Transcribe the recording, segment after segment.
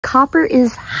copper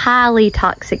is highly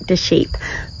toxic to sheep,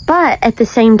 but at the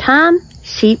same time,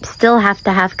 sheep still have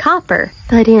to have copper,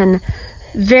 but in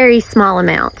very small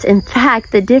amounts. In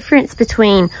fact, the difference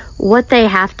between what they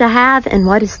have to have and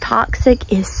what is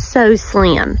toxic is so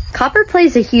slim. Copper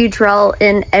plays a huge role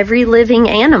in every living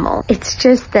animal. It's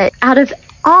just that out of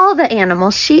all the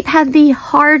animals, sheep have the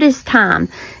hardest time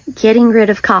getting rid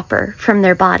of copper from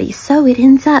their bodies. So it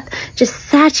ends up just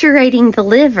saturating the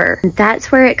liver.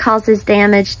 That's where it causes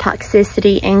damage,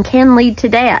 toxicity, and can lead to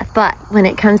death. But when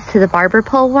it comes to the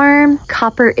barberpole worm,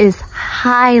 copper is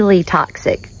highly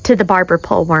toxic to the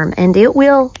barberpole worm, and it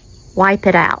will wipe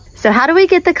it out. So how do we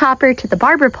get the copper to the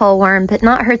barberpole worm but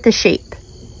not hurt the sheep?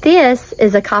 This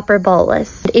is a copper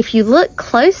bolus. If you look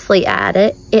closely at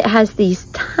it, it has these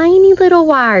tiny little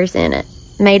wires in it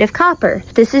made of copper.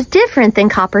 This is different than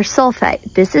copper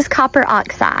sulfate. This is copper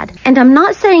oxide. And I'm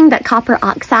not saying that copper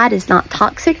oxide is not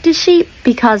toxic to sheep,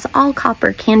 because all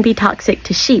copper can be toxic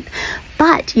to sheep.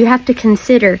 But you have to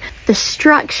consider the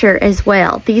structure as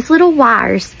well. These little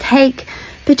wires take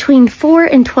between 4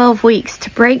 and 12 weeks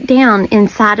to break down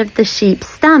inside of the sheep's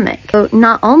stomach. So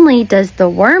not only does the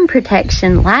worm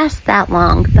protection last that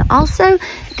long, but also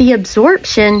the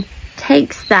absorption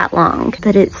takes that long,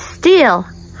 but it's still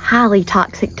highly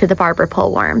toxic to the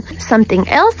barberpole worm. Something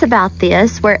else about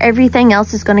this, where everything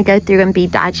else is going to go through and be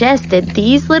digested,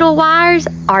 these little wires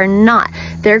are not.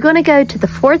 They're going to go to the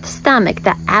fourth stomach,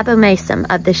 the abomasum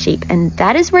of the sheep, and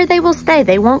that is where they will stay.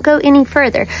 They won't go any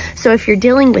further. So if you're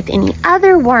dealing with any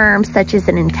other worms, such as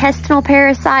an intestinal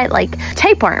parasite like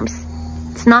tapeworms,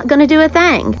 it's not going to do a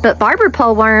thing. But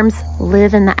barberpole worms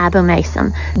live in the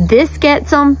abomasum. This gets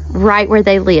them right where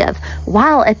they live,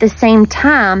 while at the same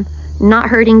time not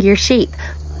hurting your sheep.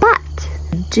 But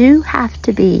you do have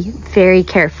to be very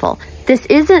careful. This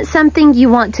isn't something you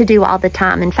want to do all the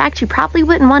time. In fact, you probably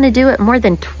wouldn't want to do it more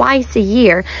than twice a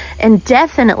year, and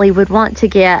definitely would want to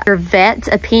get your vet's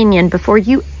opinion before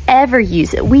you ever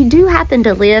use it. We do happen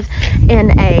to live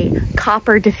in a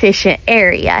copper deficient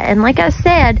area, and like I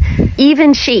said,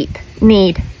 even sheep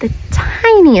need the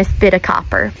tiniest bit of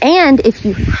copper. And if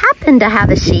you happen to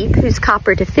have a sheep who's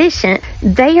copper deficient,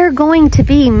 they are going to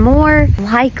be more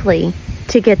likely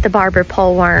to get the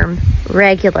barberpole worm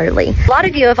regularly. A lot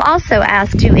of you have also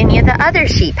asked, do any of the other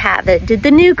sheep have it? Did the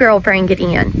new girl bring it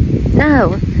in?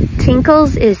 No,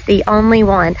 Tinkles is the only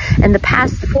one. And the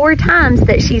past 4 times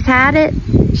that she's had it,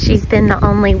 she's been the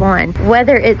only one.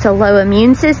 Whether it's a low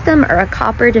immune system or a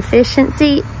copper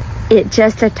deficiency, it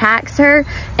just attacks her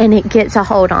and it gets a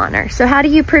hold on her. So how do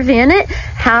you prevent it?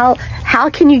 How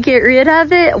can you get rid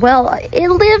of it? Well, it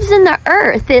lives in the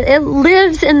earth. It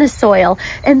lives in the soil,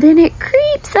 and then it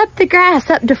creeps up the grass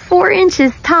up to 4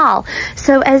 inches tall.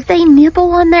 So as they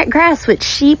nibble on that grass, which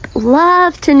sheep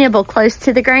love to nibble close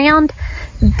to the ground,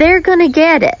 they're gonna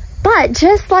get it. But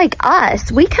just like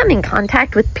us, we come in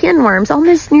contact with pinworms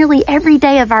almost nearly every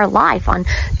day of our life, on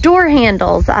door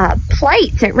handles,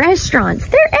 plates at restaurants.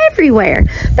 They're everywhere.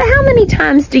 But how many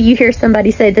times do you hear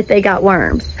somebody say that they got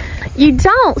worms? You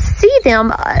don't see them,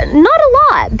 not a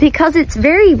lot, because it's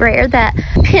very rare that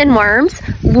pinworms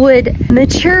would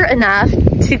mature enough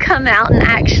to come out and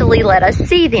actually let us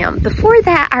see them. Before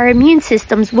that, our immune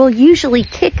systems will usually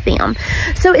kick them.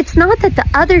 So it's not that the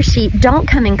other sheep don't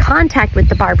come in contact with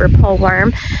the barberpole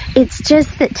worm. It's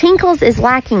just that Tinkles is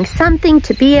lacking something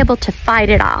to be able to fight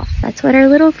it off. That's what our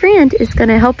little friend is going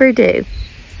to help her do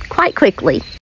quite quickly.